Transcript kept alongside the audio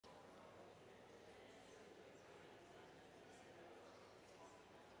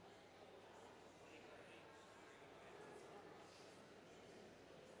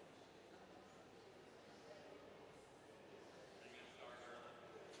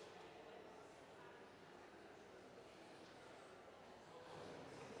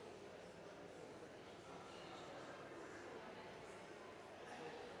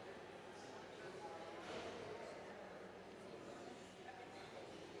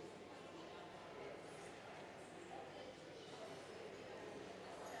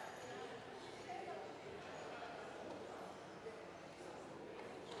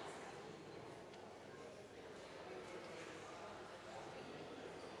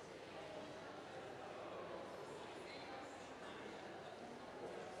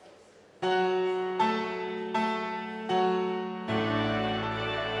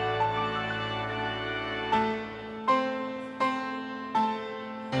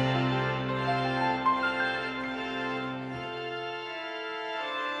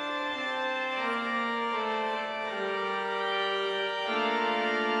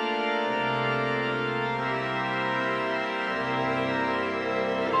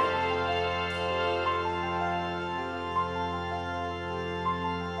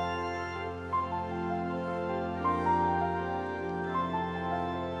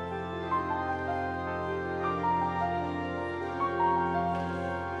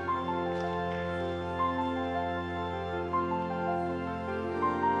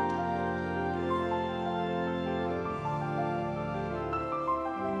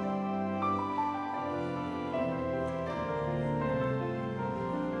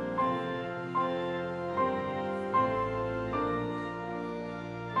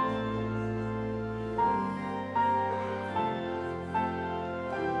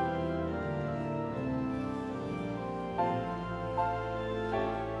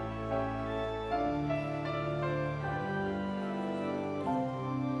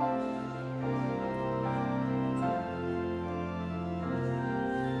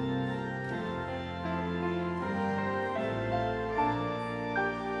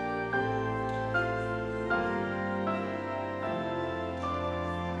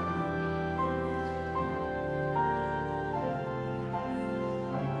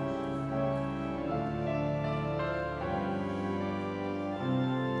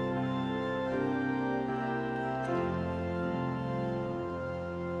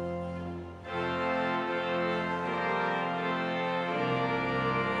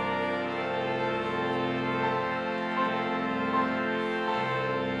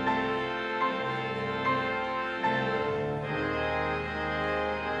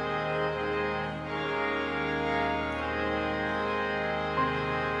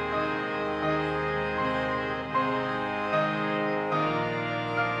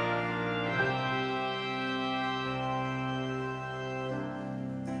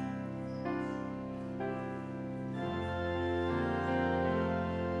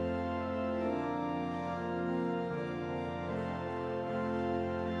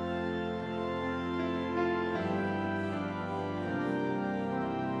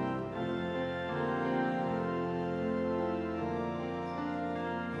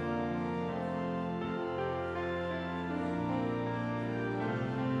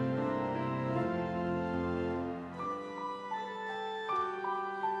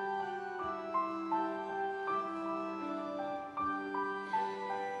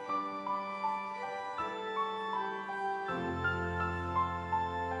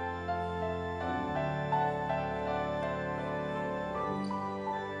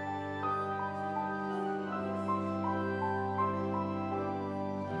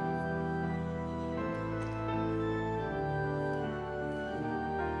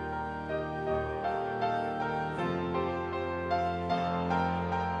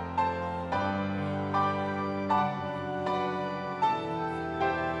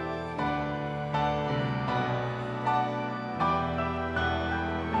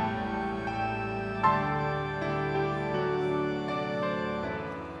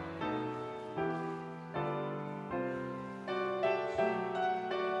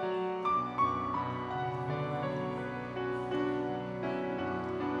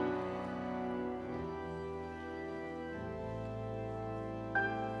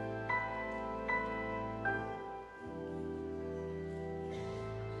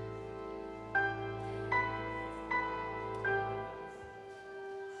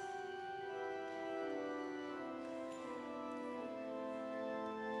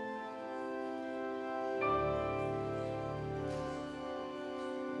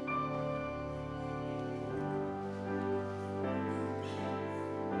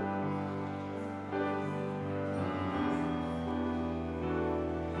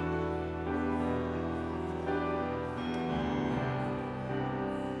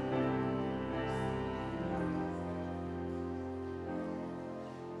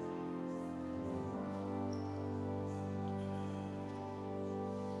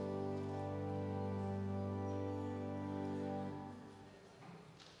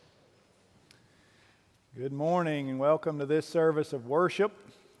Good morning and welcome to this service of worship.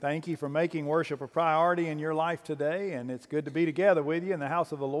 Thank you for making worship a priority in your life today, and it's good to be together with you in the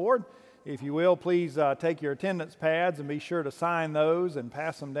house of the Lord. If you will, please take your attendance pads and be sure to sign those and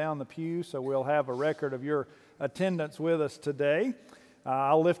pass them down the pew so we'll have a record of your attendance with us today.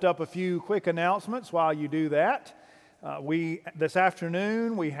 I'll lift up a few quick announcements while you do that. This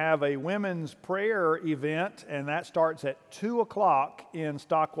afternoon we have a women's prayer event, and that starts at 2 o'clock in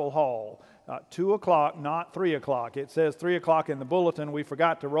Stockwell Hall. 2 o'clock, not 3 o'clock. It says 3 o'clock in the bulletin. We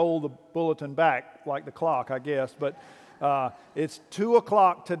forgot to roll the bulletin back like the clock, I guess. But it's 2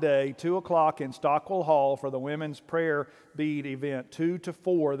 o'clock today, 2 o'clock in Stockwell Hall for the women's prayer bead event, 2 to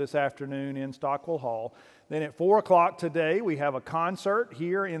 4 this afternoon in Stockwell Hall. Then at 4 o'clock today, we have a concert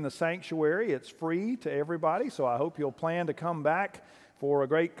here in the sanctuary. It's free to everybody, so I hope you'll plan to come back for a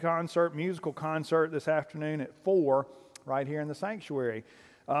great concert, musical concert this afternoon at 4 right here in the sanctuary.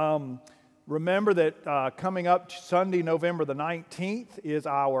 Remember that coming up Sunday, November the 19th, is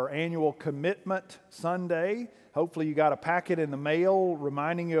our annual Commitment Sunday. Hopefully you got a packet in the mail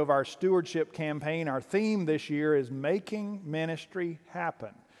reminding you of our stewardship campaign. Our theme this year is Making Ministry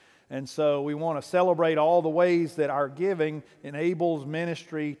Happen. And so we want to celebrate all the ways that our giving enables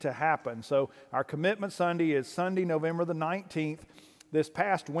ministry to happen. So our Commitment Sunday is Sunday, November the 19th. This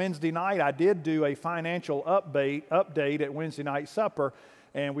past Wednesday night, I did do a financial update at Wednesday night supper,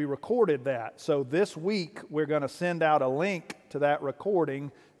 and we recorded that. So this week, we're going to send out a link to that recording.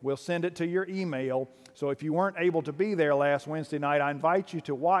 We'll send it to your email. So if you weren't able to be there last Wednesday night, I invite you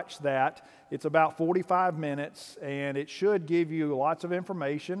to watch that. It's about 45 minutes, and it should give you lots of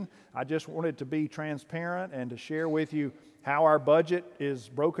information. I just wanted to be transparent and to share with you how our budget is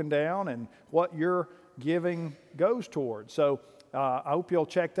broken down and what your giving goes towards. So I hope you'll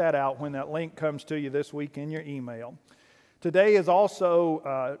check that out when that link comes to you this week in your email. Today is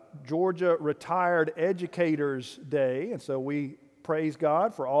also Georgia Retired Educators Day, and so we praise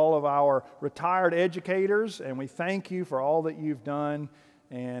God for all of our retired educators, and we thank you for all that you've done,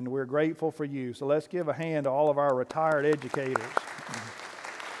 and we're grateful for you. So let's give a hand to all of our retired educators.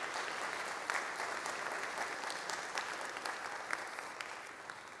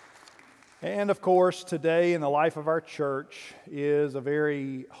 And of course, today in the life of our church is a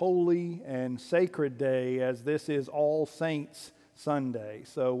very holy and sacred day, as this is All Saints Sunday.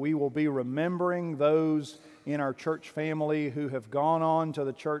 So we will be remembering those in our church family who have gone on to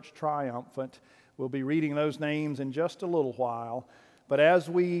the church triumphant. We'll be reading those names in just a little while. But as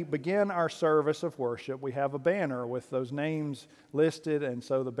we begin our service of worship, we have a banner with those names listed, and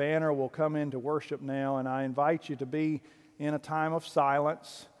so the banner will come into worship now, and I invite you to be in a time of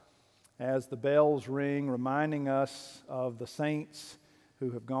silence as the bells ring, reminding us of the saints who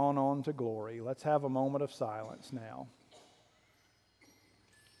have gone on to glory. Let's have a moment of silence now.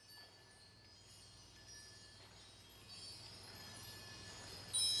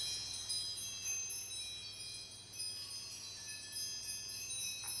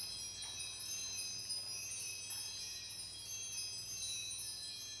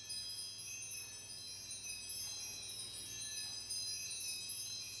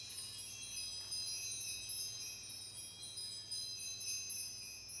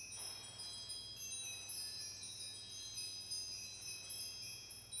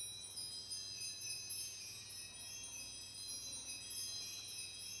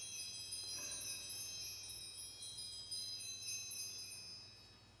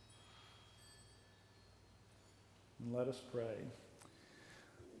 Let us pray.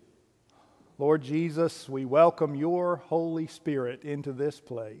 Lord Jesus, we welcome your Holy Spirit into this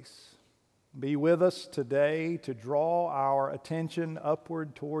place. Be with us today to draw our attention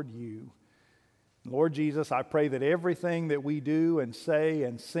upward toward you. Lord Jesus, I pray that everything that we do and say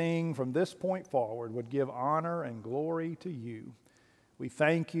and sing from this point forward would give honor and glory to you. We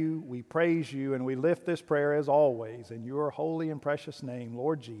thank you, we praise you, and we lift this prayer as always in your holy and precious name,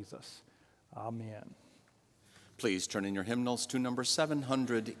 Lord Jesus. Amen. Please turn in your hymnals to number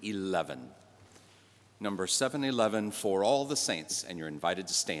 711. Number 711, For All the Saints, and you're invited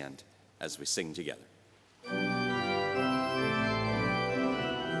to stand as we sing together.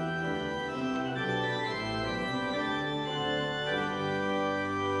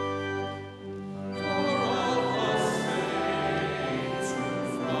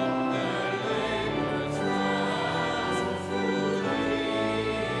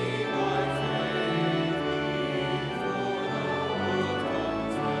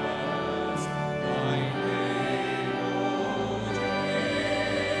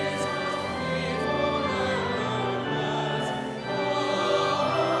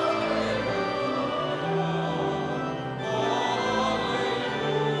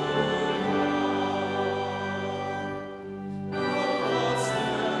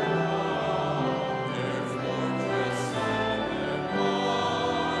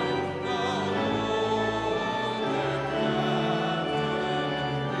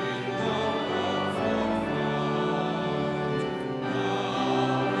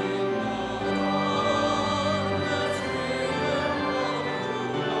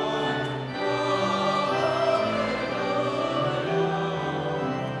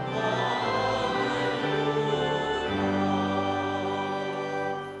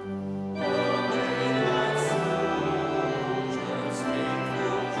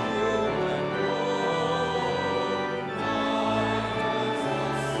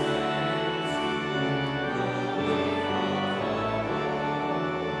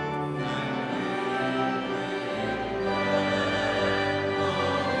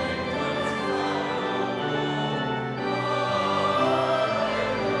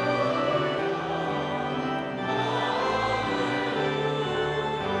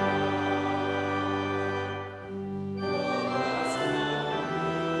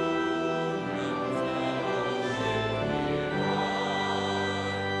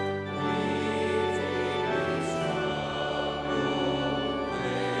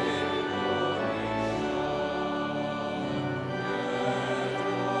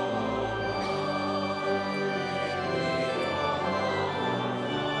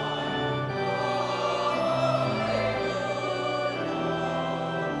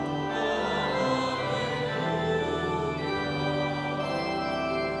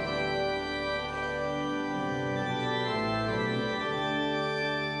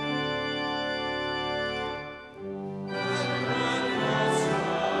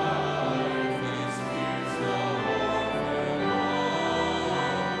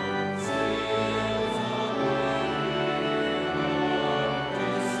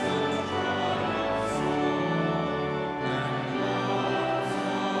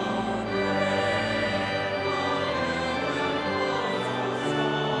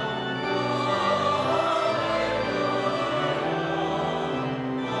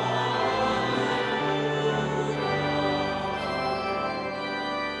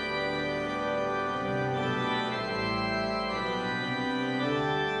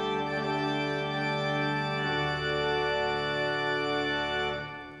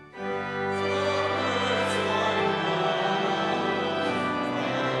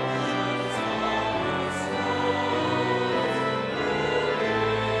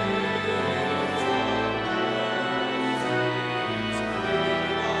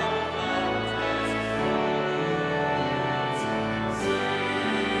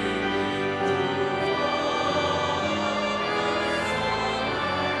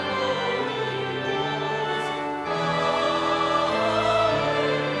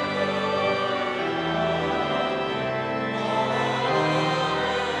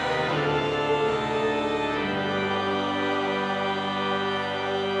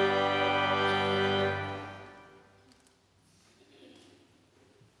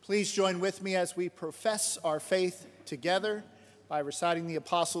 Please join with me as we profess our faith together by reciting the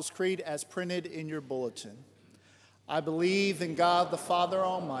Apostles' Creed as printed in your bulletin. I believe in God the Father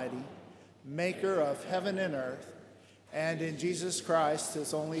Almighty, maker of heaven and earth, and in Jesus Christ,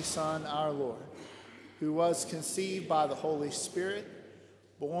 his only Son, our Lord, who was conceived by the Holy Spirit,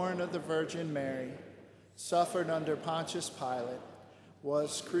 born of the Virgin Mary, suffered under Pontius Pilate,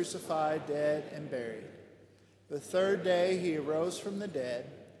 was crucified, dead, and buried. The third day he arose from the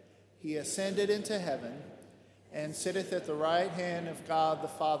dead. He ascended into heaven and sitteth at the right hand of God the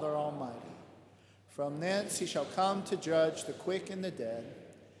Father Almighty. From thence he shall come to judge the quick and the dead.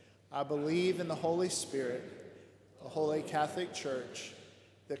 I believe in the Holy Spirit, the Holy Catholic Church,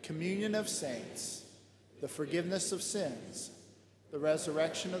 the communion of saints, the forgiveness of sins, the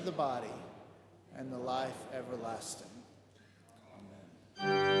resurrection of the body, and the life everlasting.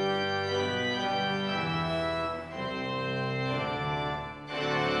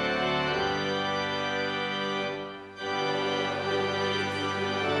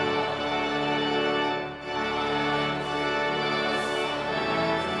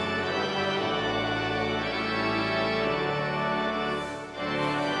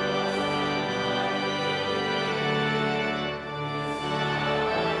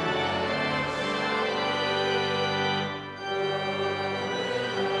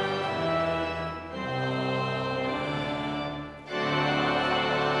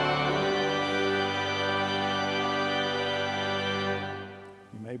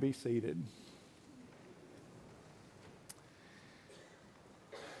 Be seated.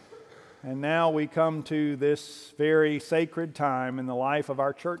 And now we come to this very sacred time in the life of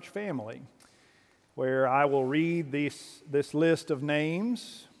our church family, where I will read this list of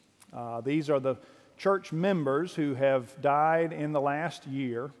names. These are the church members who have died in the last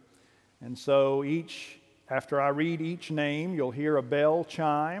year. And so after I read each name, you'll hear a bell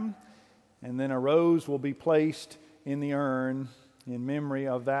chime, and then a rose will be placed in the urn in memory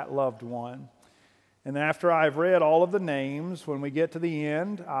of that loved one. And after I've read all of the names, when we get to the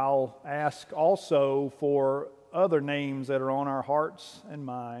end, I'll ask also for other names that are on our hearts and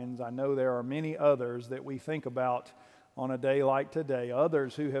minds. I know there are many others that we think about on a day like today,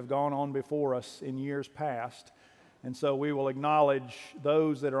 others who have gone on before us in years past. And so we will acknowledge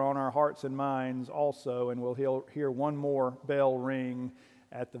those that are on our hearts and minds also, and we'll hear one more bell ring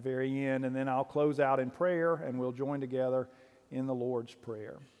at the very end, and then I'll close out in prayer, and we'll join together in the Lord's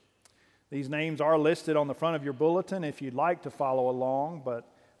Prayer. These names are listed on the front of your bulletin if you'd like to follow along, but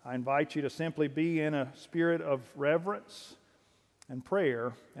I invite you to simply be in a spirit of reverence and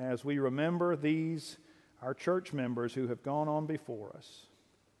prayer as we remember these, our church members who have gone on before us.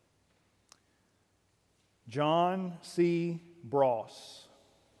 John C. Bross.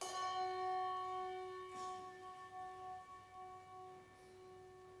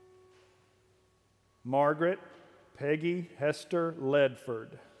 Margaret Peggy Hester Ledford.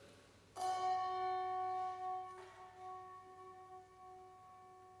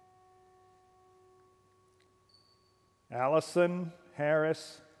 Allison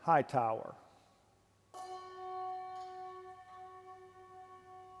Harris Hightower.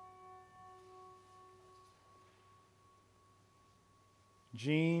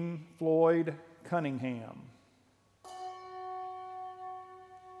 Jean Floyd Cunningham.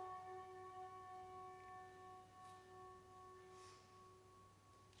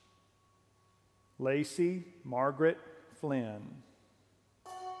 Lacey Margaret Flynn.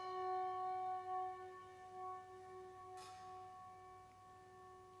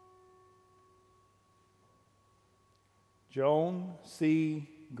 Joan C.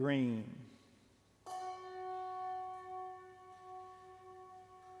 Green.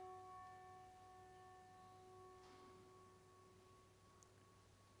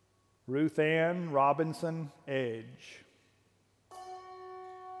 Ruth Ann Robinson Edge.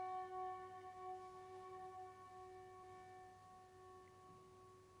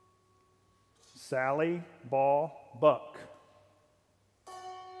 Sally Ball Buck.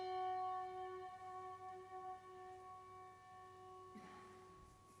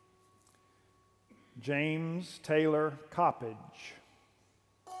 James Taylor Coppage.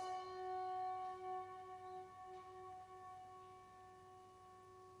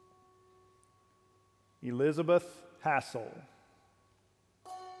 Elizabeth Hassel.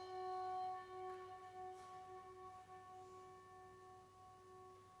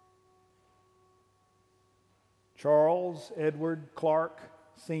 Charles Edward Clark,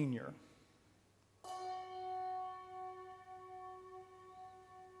 Sr.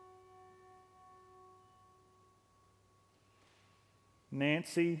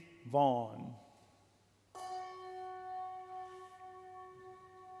 Nancy Vaughn.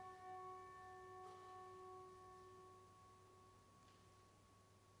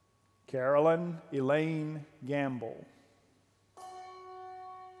 Carolyn Elaine Gamble.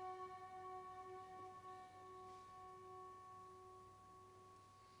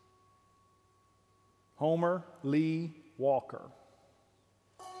 Homer Lee Walker.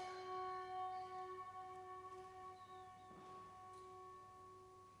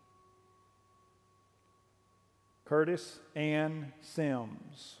 Curtis Ann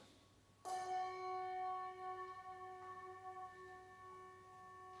Sims.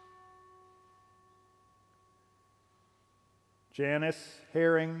 Janice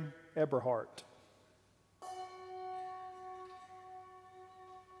Herring Eberhardt.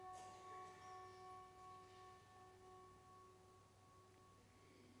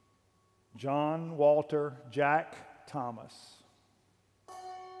 John Walter Jack Thomas.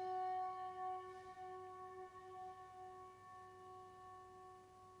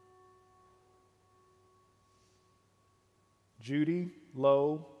 Judy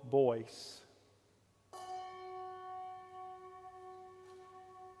Lowe Boyce.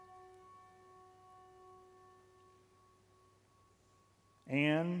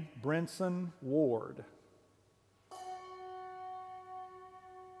 Ann Brinson Ward.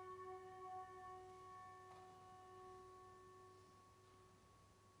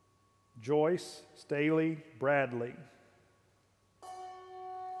 Joyce Staley Bradley.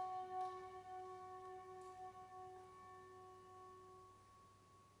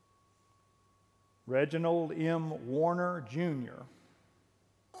 Reginald M. Warner, Jr.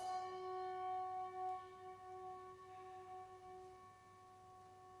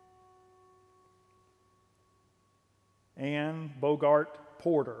 Ann Bogart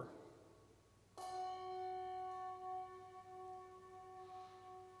Porter.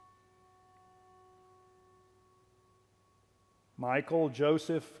 Michael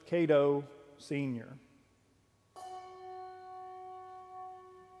Joseph Cato, Sr.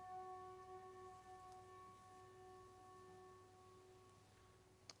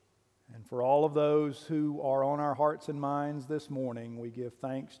 And for all of those who are on our hearts and minds this morning, we give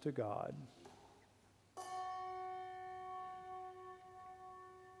thanks to God.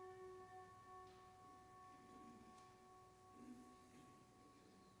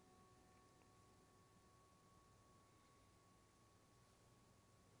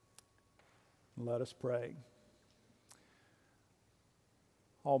 Let us pray.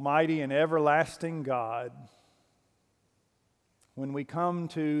 Almighty and everlasting God, when we come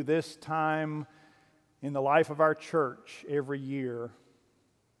to this time in the life of our church every year,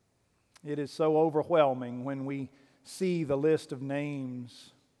 it is so overwhelming when we see the list of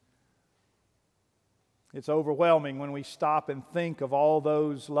names. It's overwhelming when we stop and think of all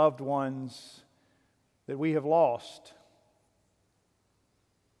those loved ones that we have lost.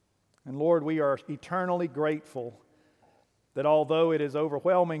 And Lord, we are eternally grateful that although it is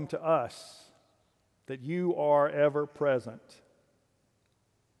overwhelming to us, that you are ever present,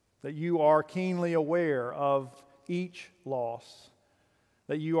 that you are keenly aware of each loss,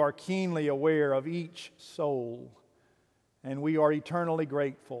 that you are keenly aware of each soul, and we are eternally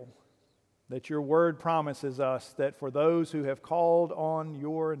grateful that your word promises us that for those who have called on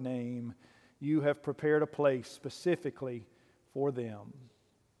your name, you have prepared a place specifically for them.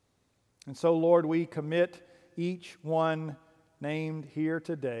 And so, Lord, we commit each one named here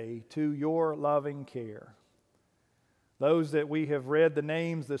today to your loving care. Those that we have read the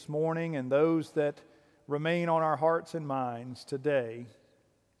names this morning and those that remain on our hearts and minds today,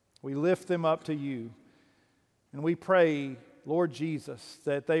 we lift them up to you. And we pray, Lord Jesus,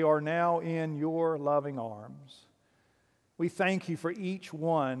 that they are now in your loving arms. We thank you for each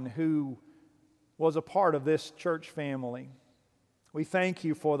one who was a part of this church family. We thank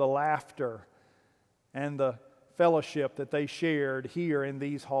you for the laughter and the fellowship that they shared here in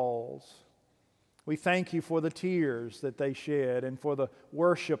these halls. We thank you for the tears that they shed and for the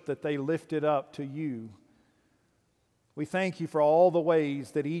worship that they lifted up to you. We thank you for all the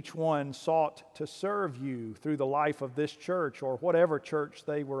ways that each one sought to serve you through the life of this church or whatever church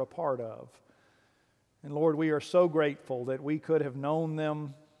they were a part of. And Lord, we are so grateful that we could have known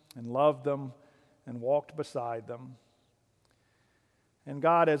them and loved them and walked beside them. And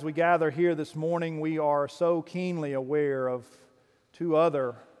God, as we gather here this morning, we are so keenly aware of two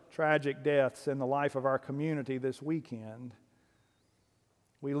other tragic deaths in the life of our community this weekend.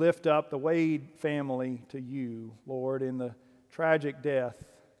 We lift up the Wade family to you, Lord, in the tragic death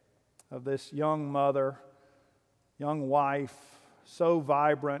of this young mother, young wife, so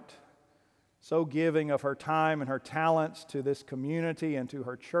vibrant, so giving of her time and her talents to this community and to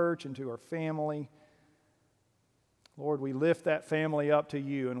her church and to her family. Lord, we lift that family up to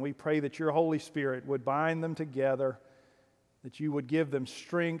you, and we pray that your Holy Spirit would bind them together, that you would give them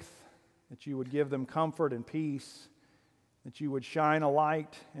strength, that you would give them comfort and peace, that you would shine a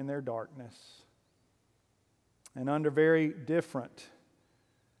light in their darkness. And under very different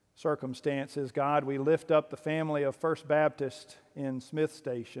circumstances, God, we lift up the family of First Baptist in Smith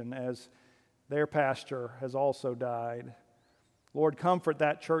Station as their pastor has also died. Lord, comfort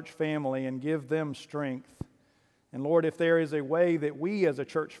that church family and give them strength. And Lord, if there is a way that we as a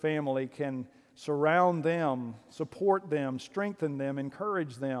church family can surround them, support them, strengthen them,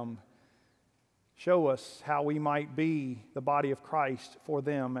 encourage them, show us how we might be the body of Christ for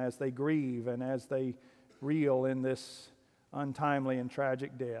them as they grieve and as they reel in this untimely and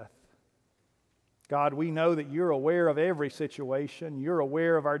tragic death. God, we know that you're aware of every situation. You're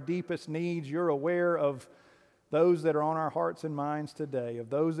aware of our deepest needs. You're aware of those that are on our hearts and minds today, of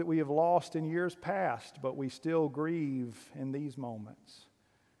those that we have lost in years past, but we still grieve in these moments.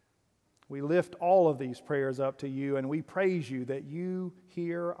 We lift all of these prayers up to you, and we praise you that you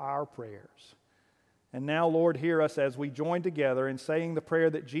hear our prayers. And now, Lord, hear us as we join together in saying the prayer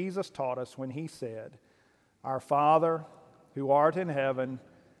that Jesus taught us when he said, "Our Father, who art in heaven,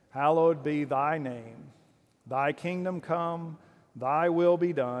 hallowed be thy name. Thy kingdom come, thy will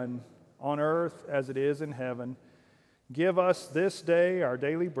be done, on earth as it is in heaven. Give us this day our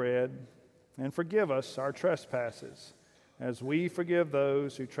daily bread, and forgive us our trespasses, as we forgive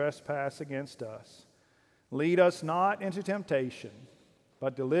those who trespass against us. Lead us not into temptation,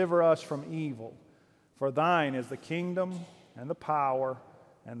 but deliver us from evil. For thine is the kingdom, and the power,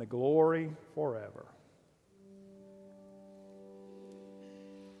 and the glory forever."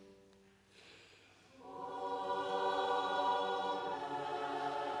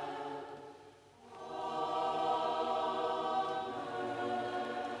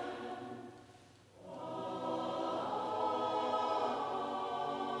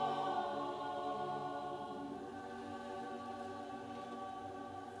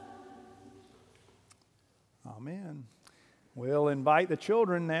 Amen. We'll invite the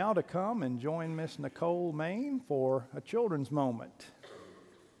children now to come and join Miss Nicole Main for a children's moment.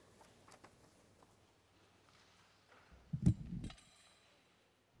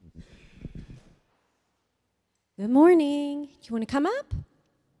 Good morning. Do you want to come up? I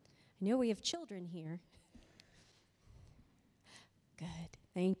know we have children here. Good.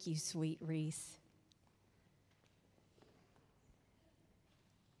 Thank you, sweet Reese.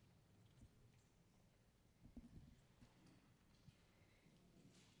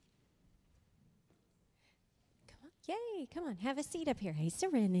 Yay, come on, have a seat up here. Hey,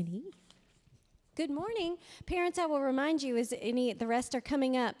 Serenity. Good morning. Parents, I will remind you, as the rest are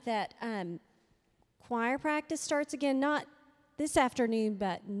coming up, that choir practice starts again, not this afternoon,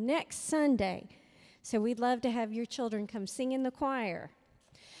 but next Sunday. So we'd love to have your children come sing in the choir.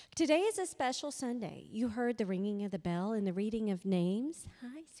 Today is a special Sunday. You heard the ringing of the bell and the reading of names.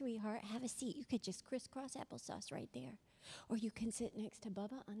 Hi, sweetheart. Have a seat. You could just crisscross applesauce right there. Or you can sit next to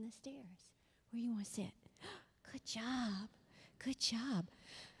Bubba on the stairs. Where you want to sit? Good job. Good job.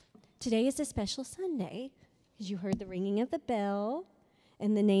 Today is a special Sunday, as you heard the ringing of the bell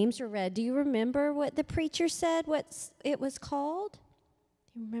and the names were read. Do you remember what the preacher said, what it was called?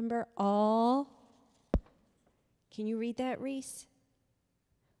 Do you remember all? Can you read that, Reese?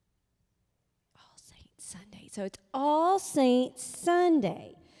 All Saints Sunday. So it's All Saints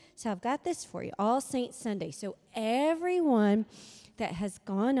Sunday. So I've got this for you, All Saints Sunday. So everyone that has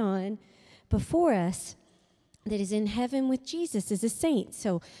gone on before us that is in heaven with Jesus is a saint.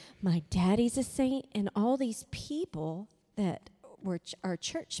 So my daddy's a saint, and all these people that were our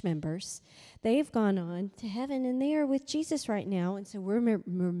church members, they've gone on to heaven, and they are with Jesus right now, and so we're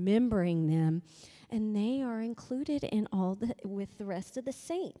remembering them, and they are included in with the rest of the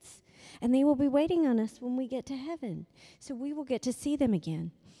saints, and they will be waiting on us when we get to heaven, so we will get to see them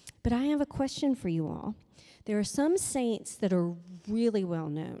again. But I have a question for you all. There are some saints that are really well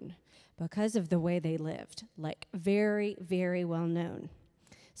known because of the way they lived, like very, very well known.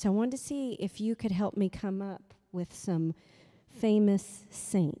 So I wanted to see if you could help me come up with some famous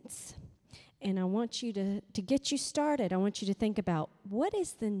saints. And I want you to get you started, I want you to think about, what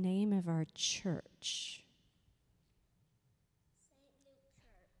is the name of our church?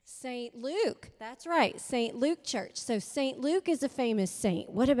 St. Luke. That's right, St. Luke Church. So St. Luke is a famous saint.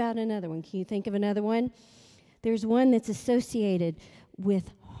 What about another one? Can you think of another one? There's one that's associated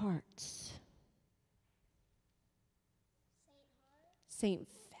with hearts. Saint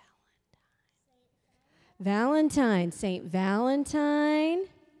Valentine. Saint Valentine.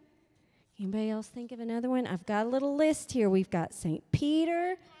 Anybody else think of another one? I've got a little list here. We've got Saint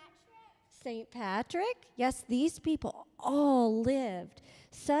Peter, Saint Patrick. Yes, these people all lived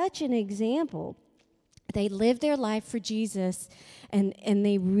such an example They lived their life for Jesus, and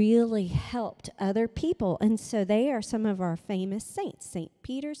they really helped other people. And so they are some of our famous saints: St.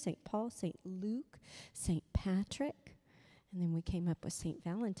 Peter, St. Paul, St. Luke, St. Patrick, and then we came up with St.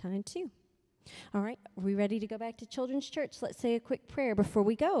 Valentine too. All right, are we ready to go back to Children's Church? Let's say a quick prayer before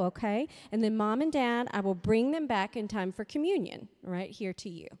we go, okay? And then Mom and Dad, I will bring them back in time for communion, right here to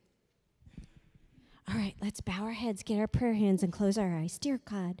you. All right, let's bow our heads, get our prayer hands, and close our eyes. Dear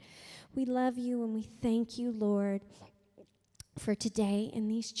God, we love you and we thank you, Lord, for today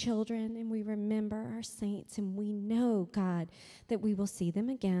and these children, and we remember our saints, and we know, God, that we will see them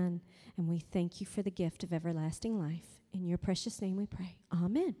again, and we thank you for the gift of everlasting life. In your precious name we pray.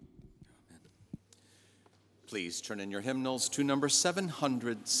 Amen. Please turn in your hymnals to number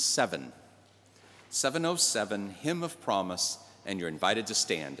 707. 707, Hymn of Promise, and you're invited to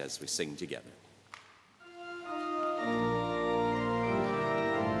stand as we sing together.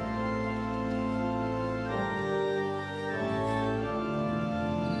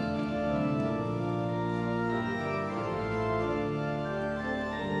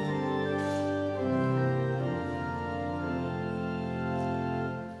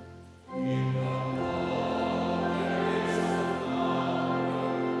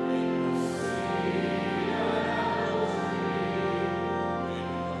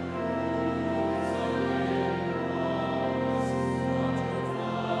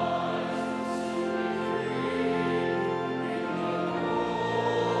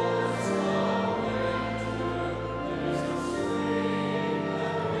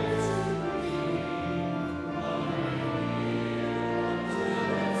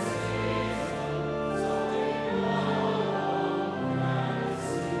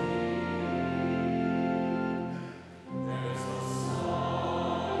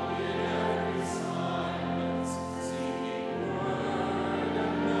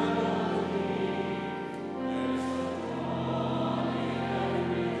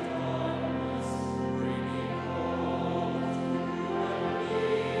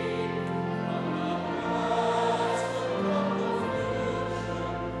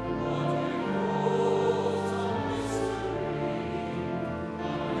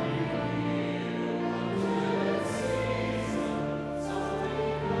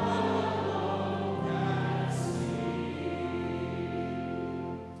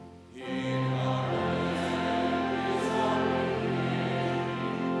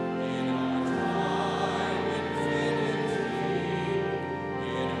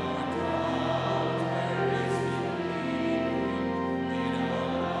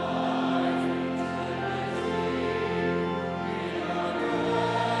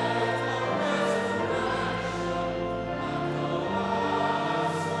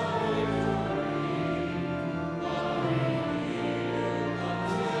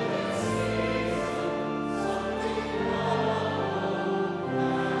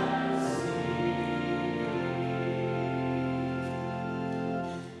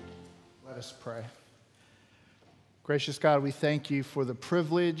 us pray. Gracious God, we thank you for the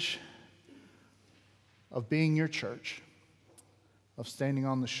privilege of being your church, of standing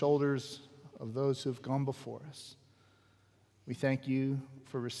on the shoulders of those who have gone before us. We thank you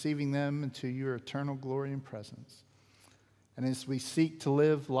for receiving them into your eternal glory and presence. And as we seek to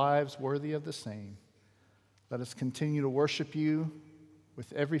live lives worthy of the same, let us continue to worship you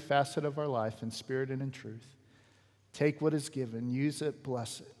with every facet of our life in spirit and in truth. Take what is given, use it,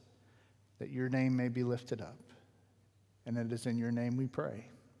 bless it, that your name may be lifted up. And it is in your name we pray.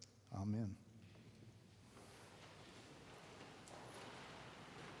 Amen.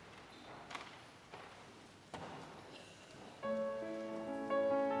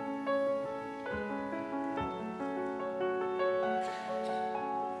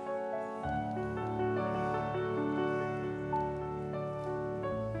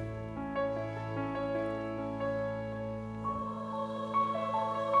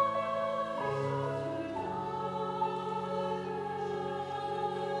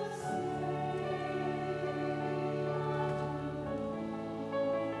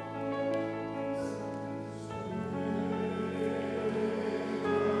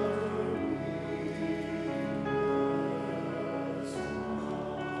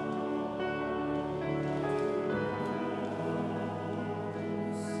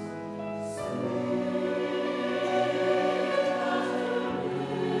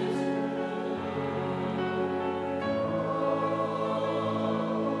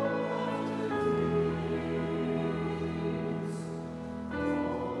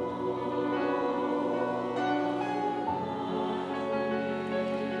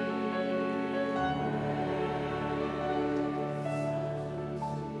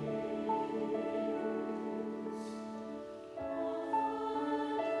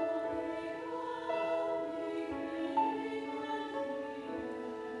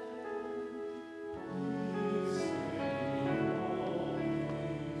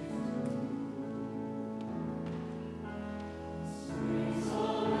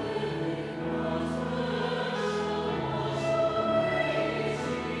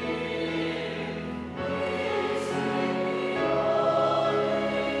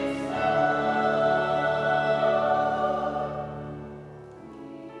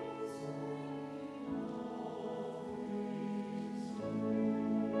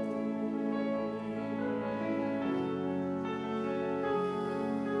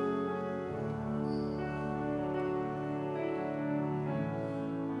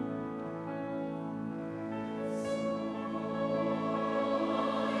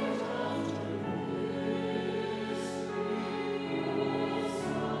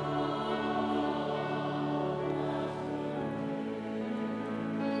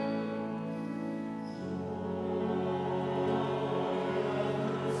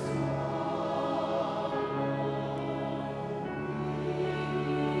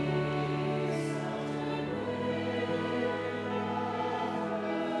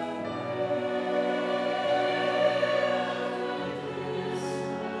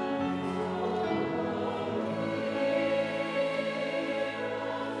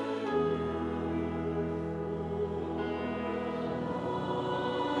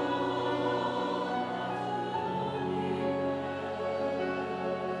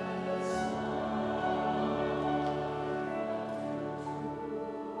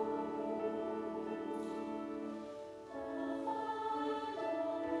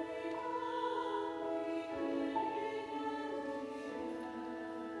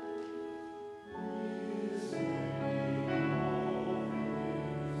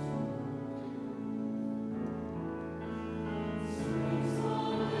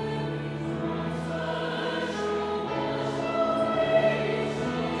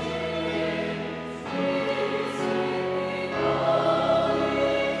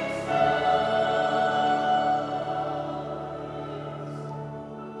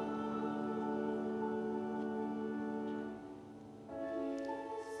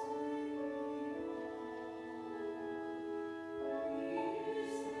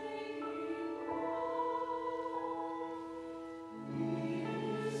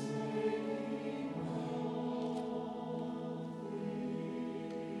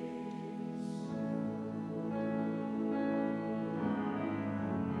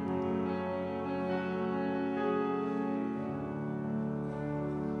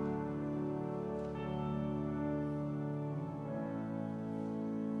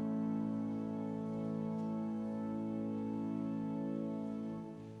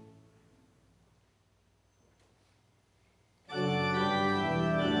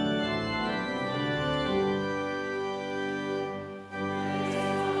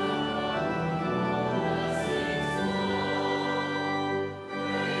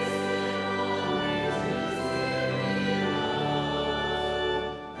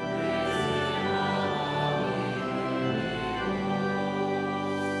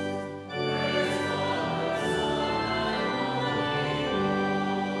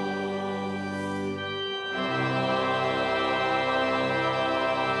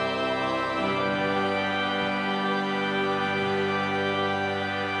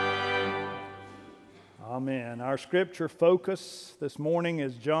 Amen. Our scripture focus this morning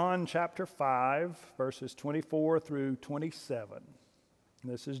is John chapter 5, verses 24 through 27.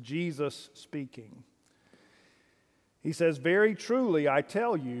 This is Jesus speaking. He says, "Very truly I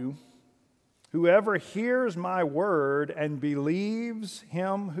tell you, whoever hears my word and believes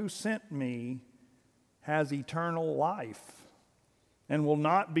him who sent me has eternal life and will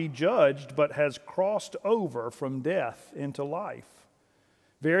not be judged, but has crossed over from death into life.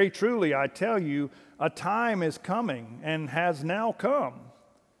 Very truly I tell you, a time is coming and has now come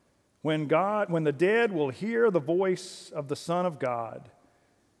when the dead will hear the voice of the Son of God,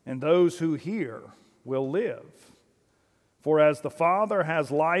 and those who hear will live. For as the Father has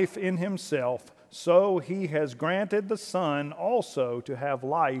life in himself, so he has granted the Son also to have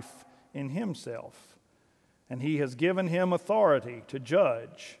life in himself. And he has given him authority to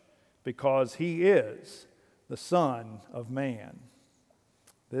judge, because he is the Son of Man."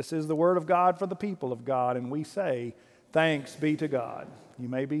 This is the word of God for the people of God, and we say, thanks be to God. You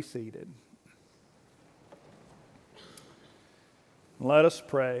may be seated. Let us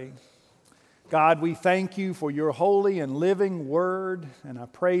pray. God, we thank you for your holy and living word, and I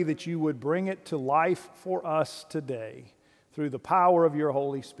pray that you would bring it to life for us today through the power of your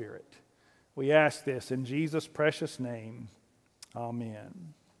Holy Spirit. We ask this in Jesus' precious name.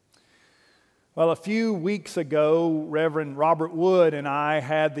 Amen. Well, a few weeks ago, Reverend Robert Wood and I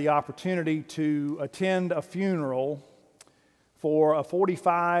had the opportunity to attend a funeral for a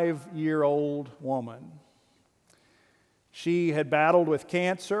 45-year-old woman. She had battled with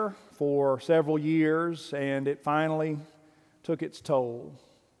cancer for several years, and it finally took its toll.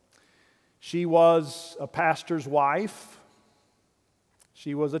 She was a pastor's wife.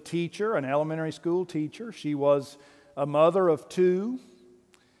 She was a teacher, an elementary school teacher. She was a mother of two.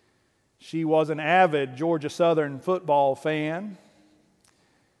 She was an avid Georgia Southern football fan.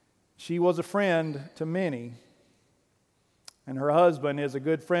 She was a friend to many. And her husband is a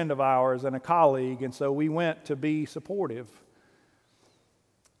good friend of ours and a colleague, and so we went to be supportive.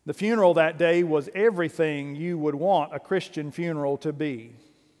 The funeral that day was everything you would want a Christian funeral to be.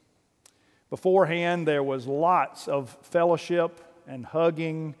 Beforehand, there was lots of fellowship and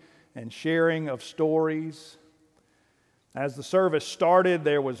hugging and sharing of stories. As the service started,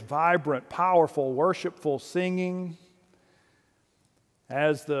 there was vibrant, powerful, worshipful singing.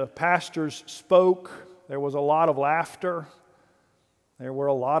 As the pastors spoke, there was a lot of laughter. There were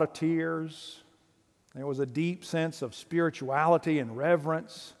a lot of tears. There was a deep sense of spirituality and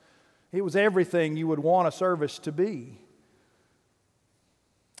reverence. It was everything you would want a service to be.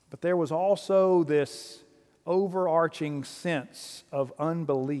 But there was also this overarching sense of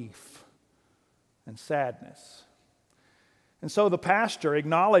unbelief and sadness. And so the pastor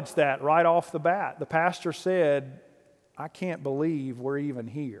acknowledged that right off the bat. The pastor said, "I can't believe we're even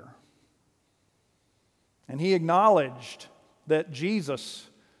here." And he acknowledged that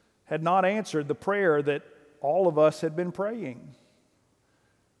Jesus had not answered the prayer that all of us had been praying.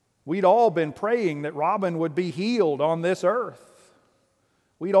 We'd all been praying that Robin would be healed on this earth.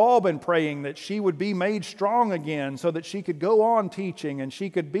 We'd all been praying that she would be made strong again so that she could go on teaching and she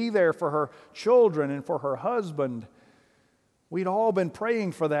could be there for her children and for her husband. We'd all been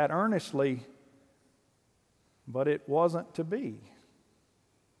praying for that earnestly, but it wasn't to be.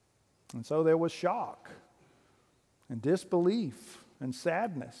 And so there was shock and disbelief and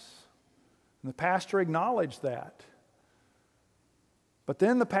sadness. And the pastor acknowledged that. But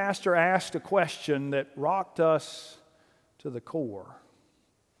then the pastor asked a question that rocked us to the core.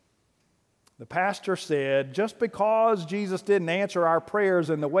 The pastor said, just because Jesus didn't answer our prayers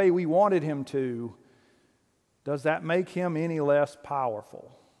in the way we wanted him to, does that make him any less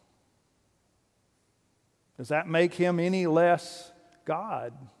powerful? Does that make him any less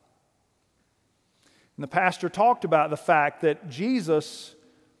God? And the pastor talked about the fact that Jesus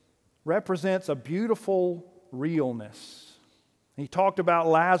represents a beautiful realness. He talked about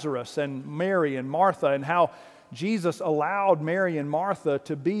Lazarus and Mary and Martha and how Jesus allowed Mary and Martha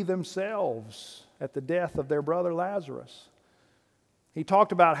to be themselves at the death of their brother Lazarus. He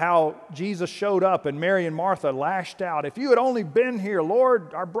talked about how Jesus showed up and Mary and Martha lashed out. "If you had only been here,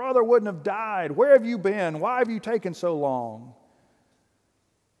 Lord, our brother wouldn't have died. Where have you been? Why have you taken so long?"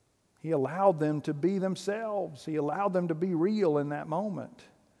 He allowed them to be themselves. He allowed them to be real in that moment.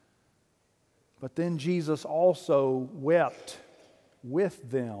 But then Jesus also wept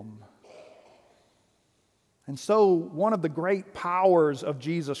with them. And so one of the great powers of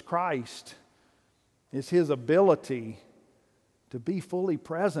Jesus Christ is his ability to be fully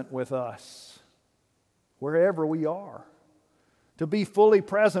present with us wherever we are, to be fully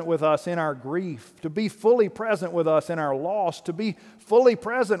present with us in our grief, to be fully present with us in our loss, to be fully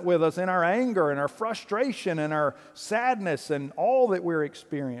present with us in our anger and our frustration and our sadness and all that we're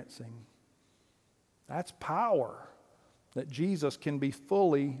experiencing. That's power, that Jesus can be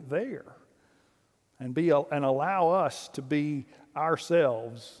fully there and allow us to be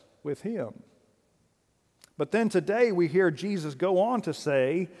ourselves with Him. But then today we hear Jesus go on to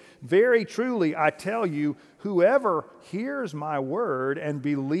say, "Very truly I tell you, whoever hears my word and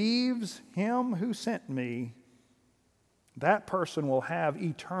believes Him who sent me, that person will have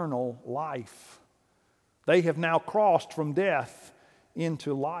eternal life." They have now crossed from death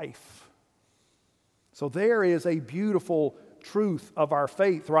into life. So there is a beautiful truth of our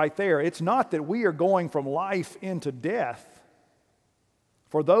faith right there. It's not that we are going from life into death.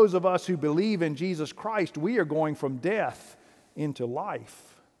 For those of us who believe in Jesus Christ, we are going from death into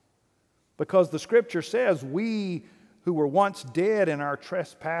life. Because the Scripture says, we who were once dead in our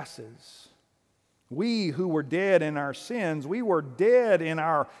trespasses, we who were dead in our sins, we were dead in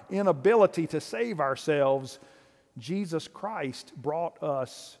our inability to save ourselves, Jesus Christ brought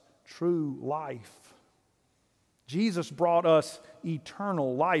us true life. Jesus brought us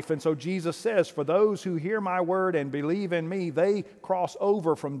eternal life. And so Jesus says, for those who hear my word and believe in me, they cross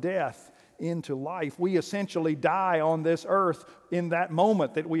over from death into life. We essentially die on this earth in that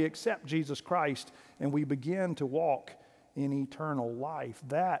moment that we accept Jesus Christ and we begin to walk in eternal life.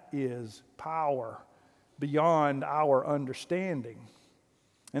 That is power beyond our understanding.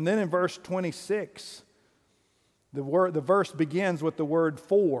 And then in verse 26, the verse begins with the word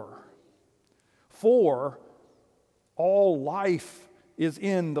for. For all life is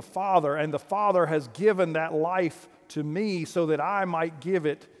in the Father, and the Father has given that life to me so that I might give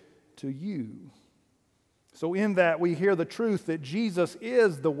it to you. So in that we hear the truth that Jesus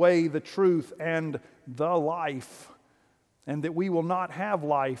is the way, the truth, and the life, and that we will not have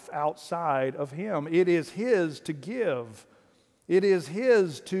life outside of Him. It is His to give. It is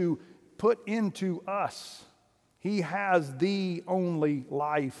His to put into us. He has the only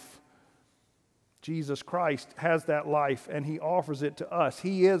life. Jesus Christ has that life and He offers it to us.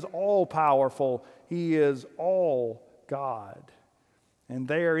 He is all powerful. He is all God. And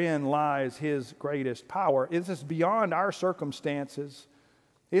therein lies His greatest power. This is beyond our circumstances.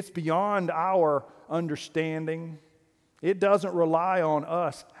 It's beyond our understanding. It doesn't rely on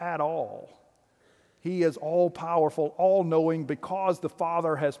us at all. He is all powerful, all knowing, because the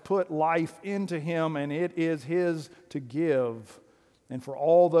Father has put life into Him and it is His to give. And for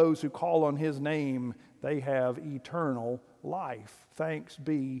all those who call on His name, they have eternal life. Thanks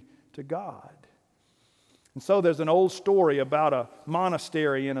be to God. And so there's an old story about a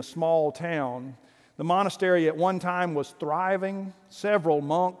monastery in a small town. The monastery at one time was thriving. Several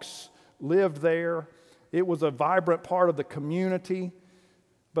monks lived there. It was a vibrant part of the community.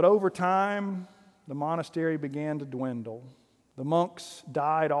 But over time, the monastery began to dwindle. The monks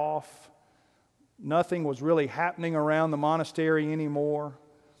died off. Nothing was really happening around the monastery anymore.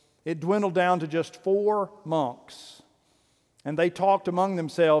 It dwindled down to just 4 monks. And they talked among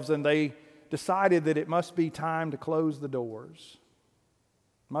themselves and they decided that it must be time to close the doors.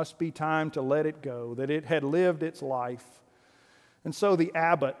 It must be time to let it go, that it had lived its life. And so the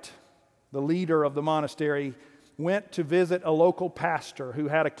abbot, the leader of the monastery, went to visit a local pastor who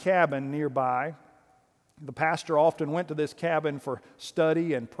had a cabin nearby. The pastor often went to this cabin for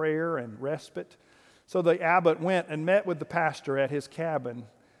study and prayer and respite. So the abbot went and met with the pastor at his cabin.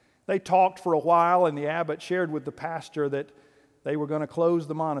 They talked for a while, and the abbot shared with the pastor that they were going to close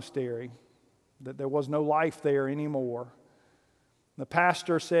the monastery, that there was no life there anymore. The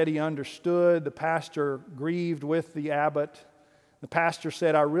pastor said he understood. The pastor grieved with the abbot. The pastor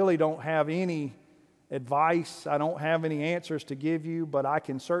said, I really don't have any advice. I don't have any answers to give you, but I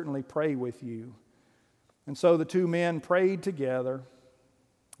can certainly pray with you. And so the two men prayed together.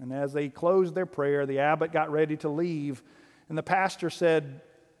 And as they closed their prayer, the abbot got ready to leave. And the pastor said,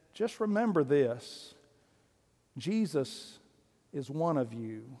 just remember this. Jesus is one of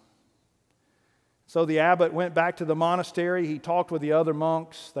you. So the abbot went back to the monastery. He talked with the other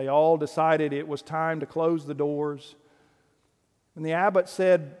monks. They all decided it was time to close the doors. And the abbot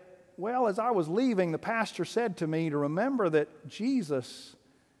said, well, as I was leaving, the pastor said to me to remember that Jesus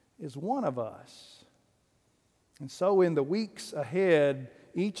is one of us. And so in the weeks ahead,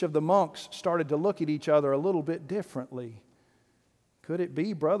 each of the monks started to look at each other a little bit differently. Could it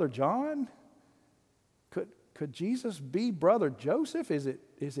be Brother John? Could Jesus be Brother Joseph? Is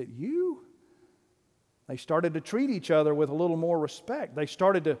it you? They started to treat each other with a little more respect. They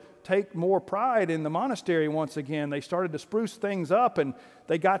started to take more pride in the monastery once again. They started to spruce things up, and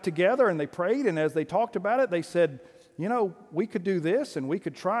they got together and they prayed, and as they talked about it, they said, we could do this and we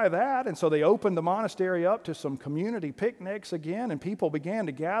could try that. And so they opened the monastery up to some community picnics again, and people began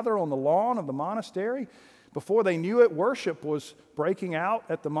to gather on the lawn of the monastery. Before they knew it, worship was breaking out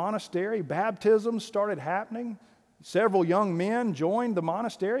at the monastery. Baptisms started happening. Several young men joined the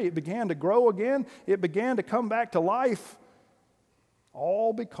monastery. It began to grow again. It began to come back to life,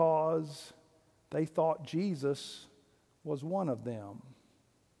 all because they thought Jesus was one of them.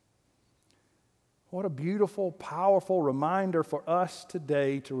 What a beautiful, powerful reminder for us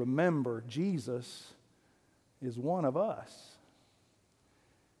today to remember Jesus is one of us.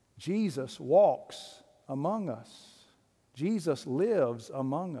 Jesus walks among us. Jesus lives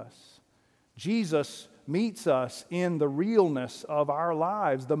among us. Jesus meets us in the realness of our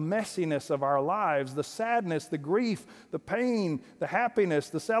lives, the messiness of our lives, the sadness, the grief, the pain, the happiness,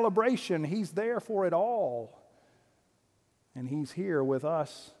 the celebration. He's there for it all. And He's here with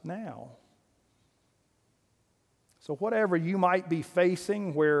us now. So whatever you might be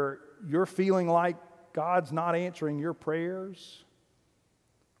facing where you're feeling like God's not answering your prayers,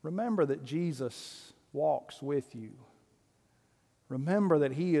 remember that Jesus walks with you. Remember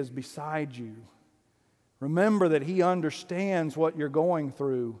that He is beside you. Remember that He understands what you're going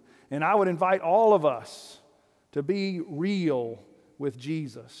through. And I would invite all of us to be real with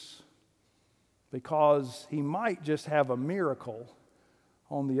Jesus, because He might just have a miracle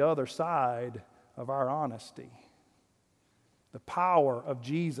on the other side of our honesty. The power of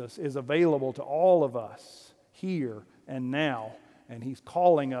Jesus is available to all of us here and now, and He's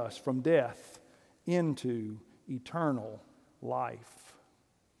calling us from death into eternal life.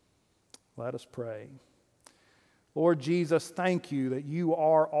 Let us pray. Lord Jesus, thank You that You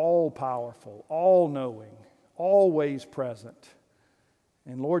are all-powerful, all-knowing, always present.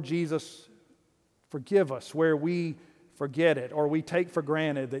 And Lord Jesus, forgive us where we forget it or we take for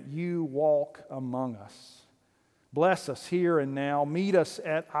granted that You walk among us. Bless us here and now. Meet us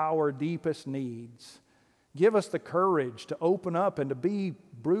at our deepest needs. Give us the courage to open up and to be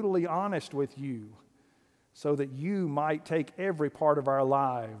brutally honest with You, so that You might take every part of our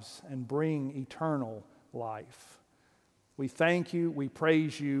lives and bring eternal life. We thank You. We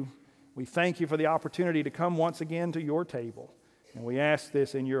praise You. We thank You for the opportunity to come once again to Your table. And we ask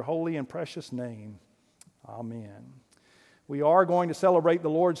this in Your holy and precious name. Amen. We are going to celebrate the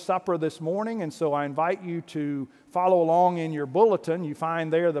Lord's Supper this morning, and so I invite you to follow along in your bulletin. You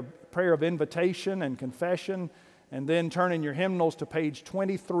find there the prayer of invitation and confession, and then turn in your hymnals to page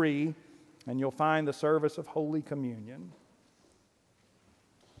 23, and you'll find the service of Holy Communion.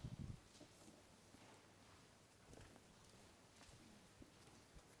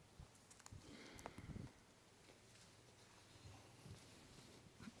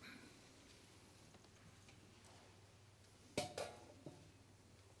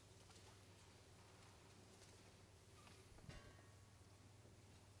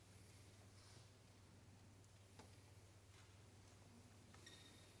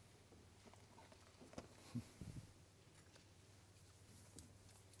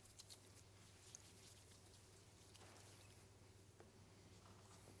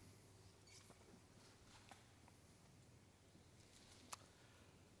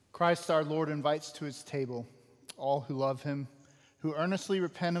 Christ our Lord invites to His table all who love Him, who earnestly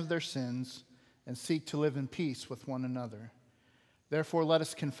repent of their sins and seek to live in peace with one another. Therefore, let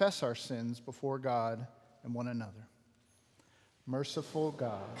us confess our sins before God and one another. Merciful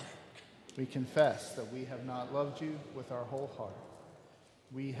God, we confess that we have not loved You with our whole heart.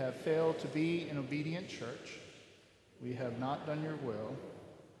 We have failed to be an obedient church. We have not done Your will.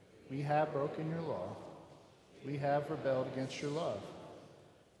 We have broken Your law. We have rebelled against Your love.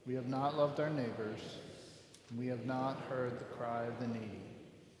 We have not loved our neighbors. We have not heard the cry of the needy.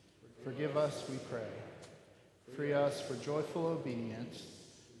 Forgive us, we pray. Free us for joyful obedience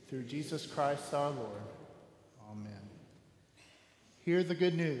through Jesus Christ our Lord. Amen. Hear the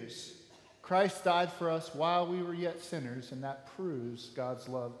good news. Christ died for us while we were yet sinners, and that proves God's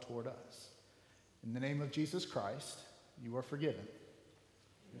love toward us. In the name of Jesus Christ, you are forgiven.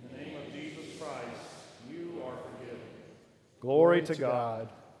 In the name of Jesus Christ, you are forgiven. Glory to God.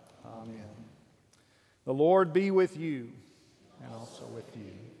 Amen. The Lord be with you. And also with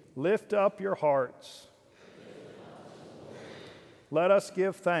you. Lift up your hearts. Let us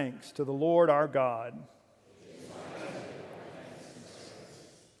give thanks to the Lord our God.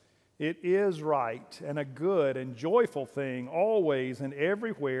 It is right and a good and joyful thing always and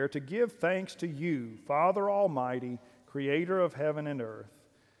everywhere to give thanks to You, Father Almighty, Creator of heaven and earth.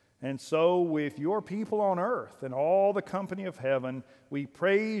 And so with Your people on earth and all the company of heaven, we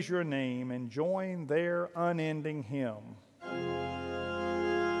praise Your name and join their unending hymn.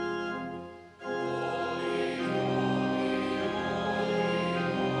 Holy, holy,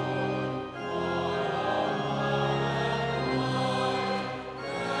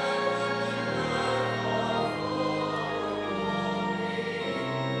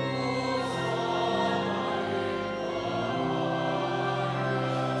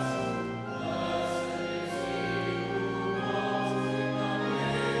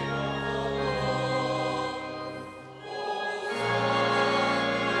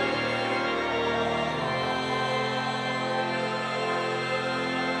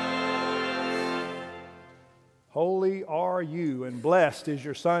 Holy are you, and blessed is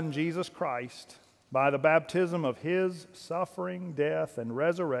your Son, Jesus Christ. By the baptism of his suffering, death, and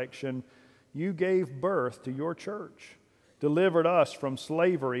resurrection, you gave birth to your church, delivered us from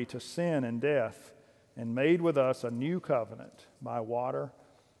slavery to sin and death, and made with us a new covenant by water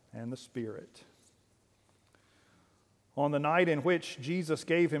and the Spirit. On the night in which Jesus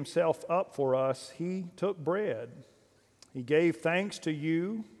gave himself up for us, he took bread. He gave thanks to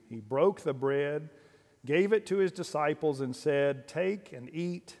you. He broke the bread, gave it to his disciples, and said, "Take and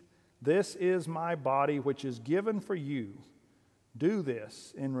eat. This is my body, which is given for you. Do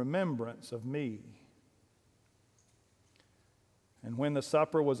this in remembrance of me." And when the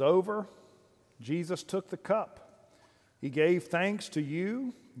supper was over, Jesus took the cup. He gave thanks to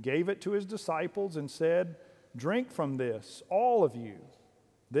you, gave it to his disciples, and said, "Drink from this, all of you.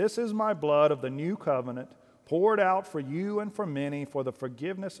 This is my blood of the new covenant, poured out for you and for many for the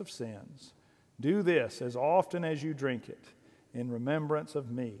forgiveness of sins. Do this as often as you drink it in remembrance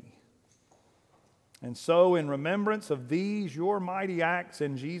of me." And so, in remembrance of these your mighty acts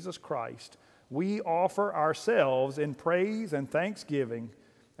in Jesus Christ, we offer ourselves in praise and thanksgiving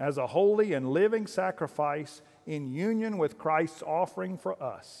as a holy and living sacrifice in union with Christ's offering for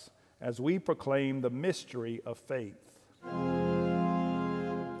us, as we proclaim the mystery of faith.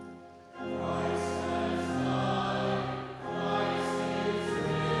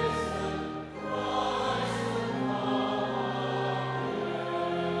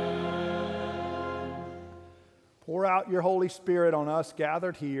 Pour out your Holy Spirit on us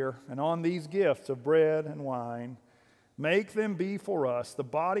gathered here and on these gifts of bread and wine. Make them be for us the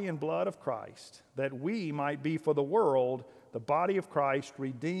body and blood of Christ, that we might be for the world the body of Christ,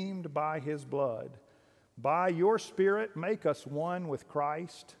 redeemed by his blood. By your Spirit, make us one with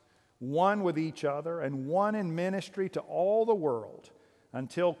Christ, one with each other, and one in ministry to all the world,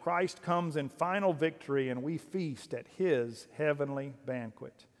 until Christ comes in final victory and we feast at his heavenly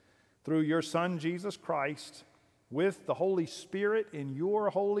banquet. Through your Son, Jesus Christ, with the Holy Spirit in your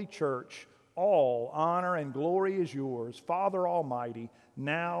holy church, all honor and glory is yours, Father Almighty,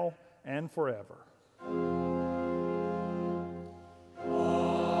 now and forever.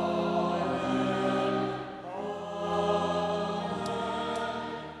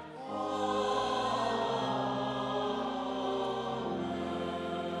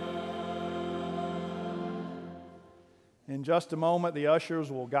 In just a moment, the ushers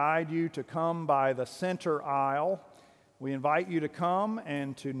will guide you to come by the center aisle. We invite you to come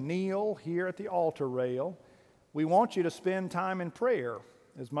and to kneel here at the altar rail. We want you to spend time in prayer,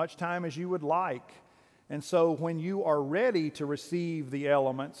 as much time as you would like. And so when you are ready to receive the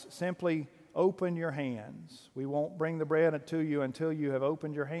elements, simply open your hands. We won't bring the bread to you until you have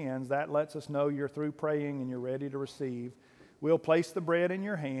opened your hands. That lets us know you're through praying and you're ready to receive. We'll place the bread in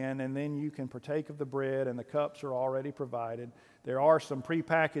your hand, and then you can partake of the bread, and the cups are already provided. There are some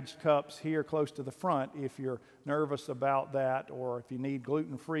prepackaged cups here close to the front if you're nervous about that, or if you need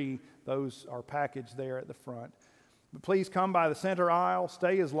gluten-free, those are packaged there at the front. But please come by the center aisle,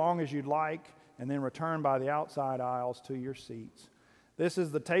 stay as long as you'd like, and then return by the outside aisles to your seats. This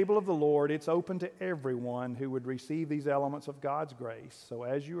is the table of the Lord. It's open to everyone who would receive these elements of God's grace. So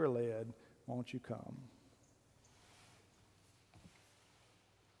as you are led, won't you come?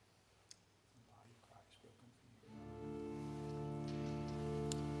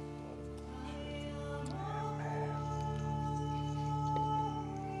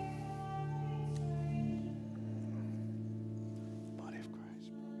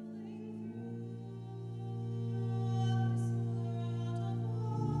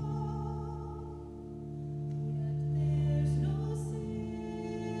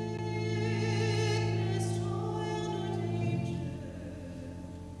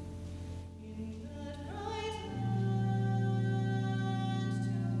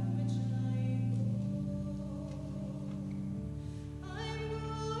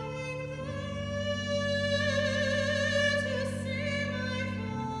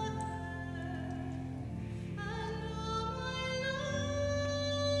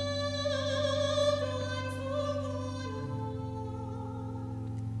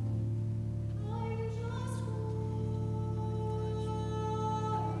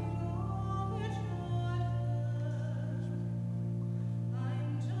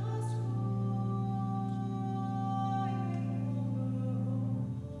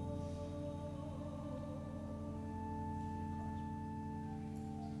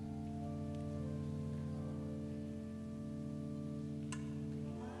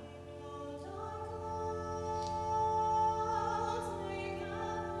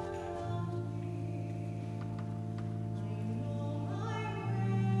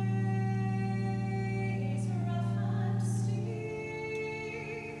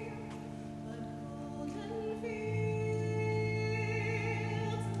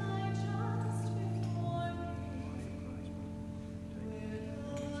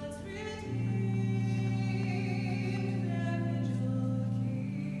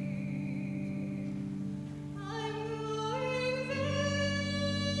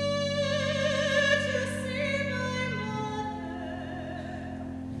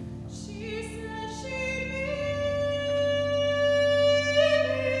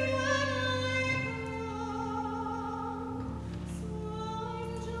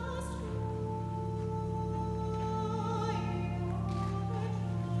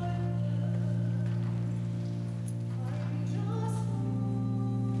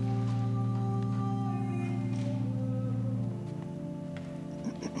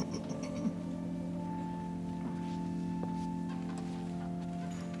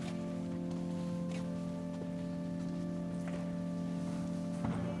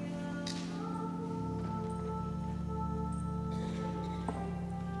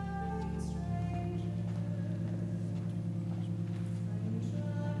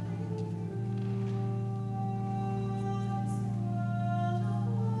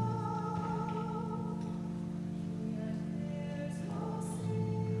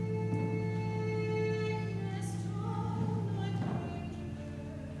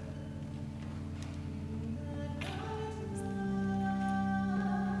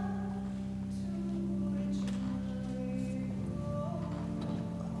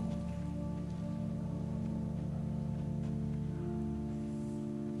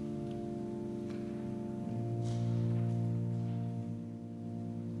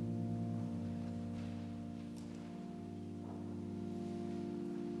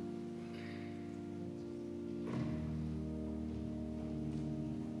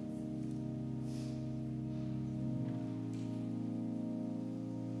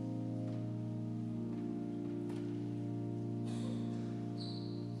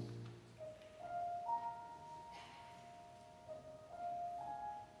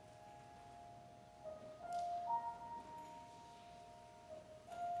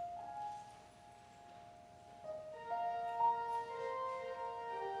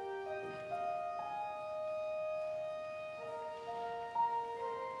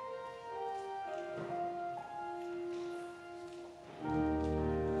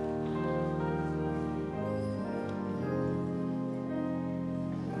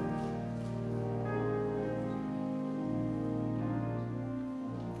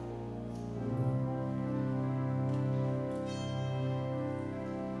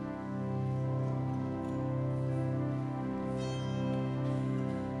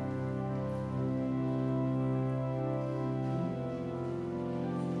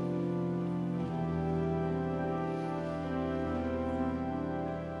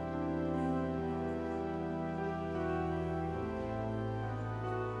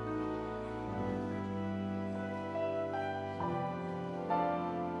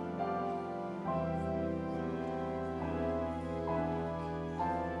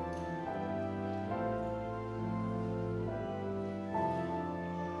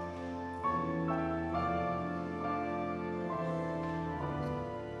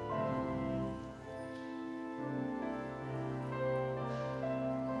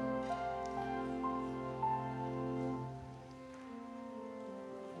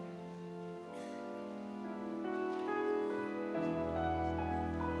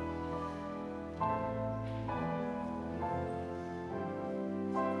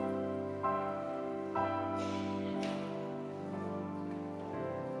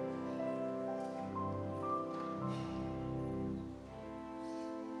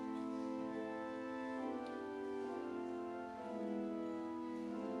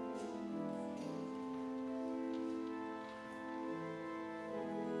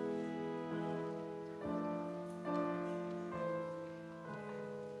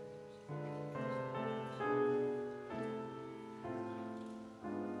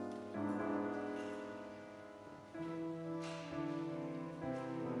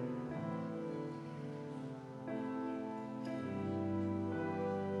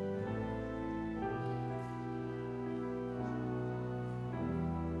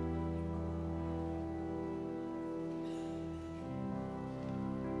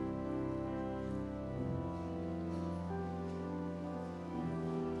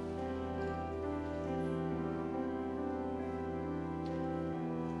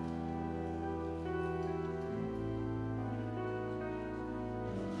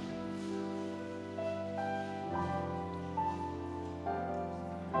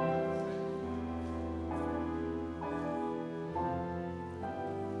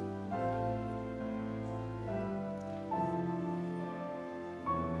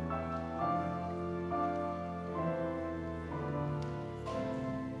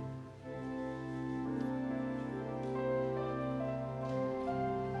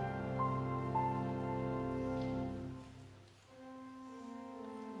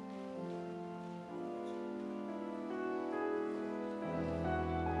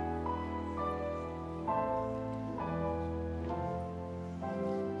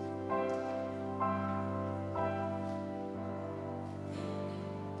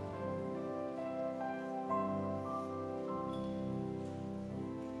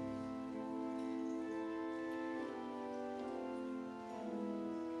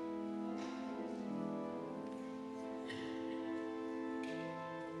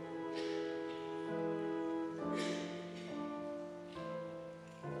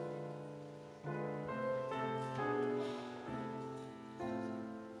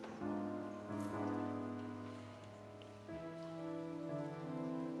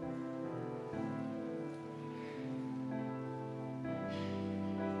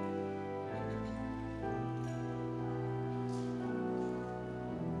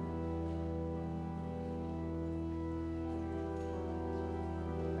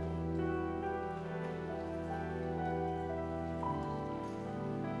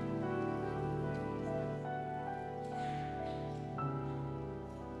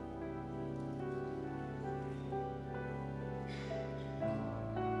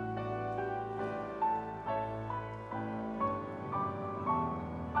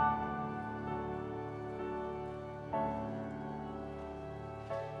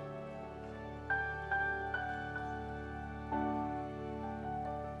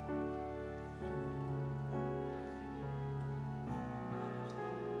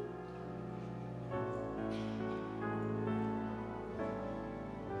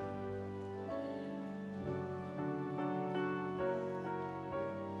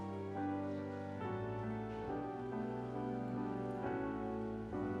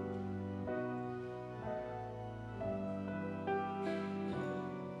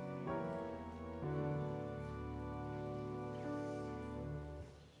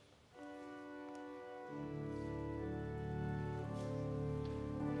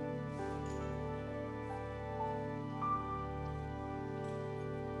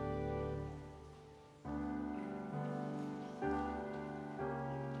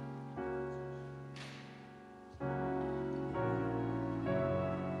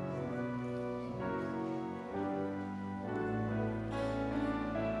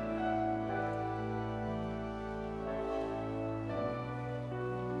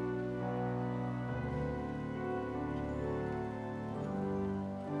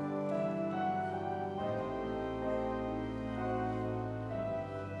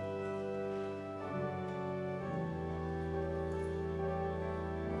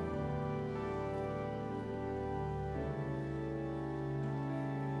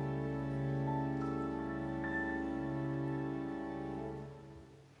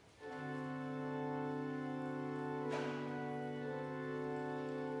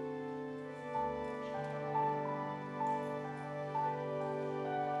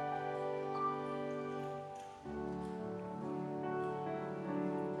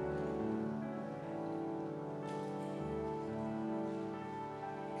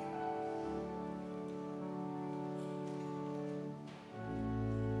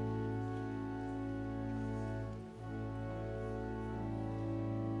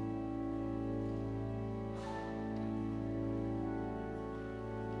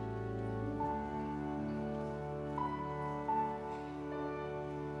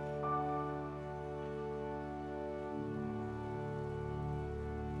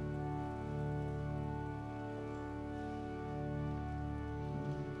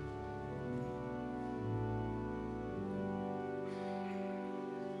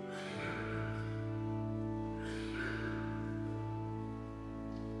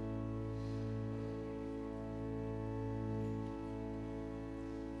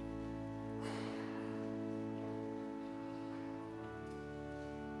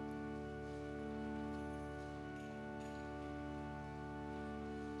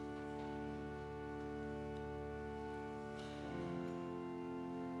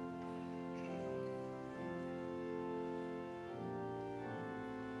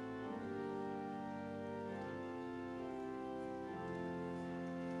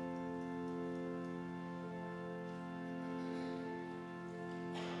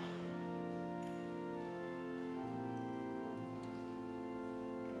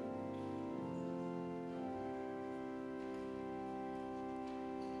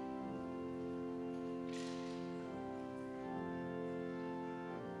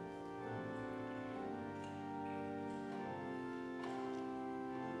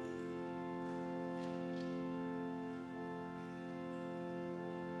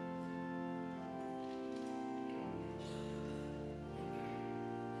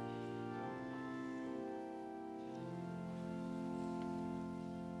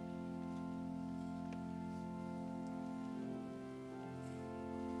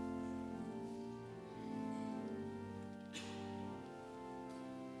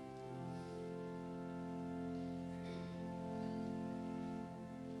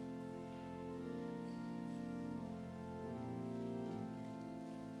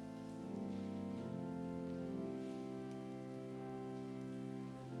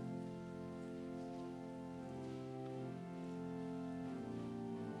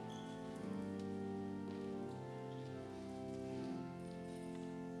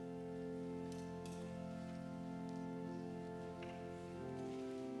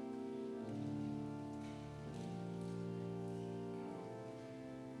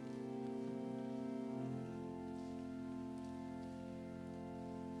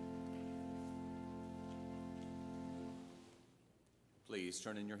 Please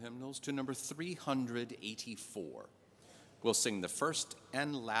turn in your hymnals to number 384. We'll sing the first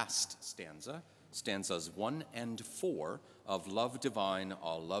and last stanza, stanzas 1 and 4 of Love Divine,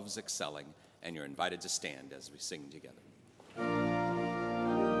 All Loves Excelling, and you're invited to stand as we sing together.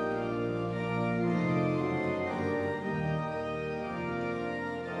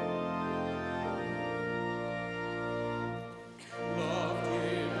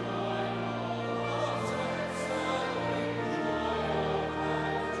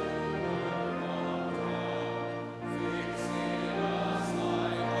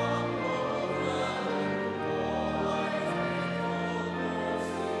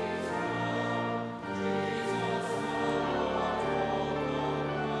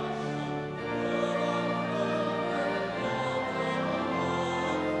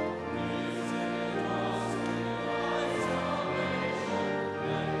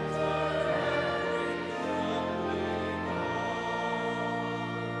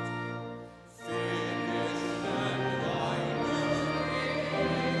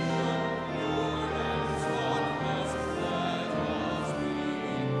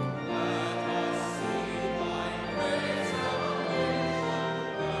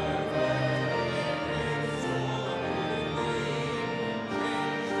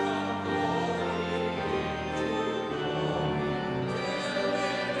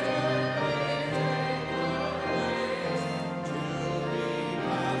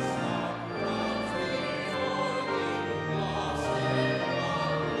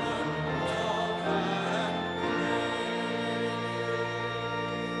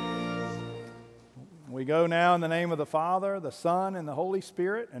 We go now in the name of the Father, the Son, and the Holy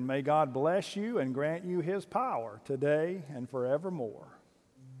Spirit, and may God bless you and grant you his power today and forevermore.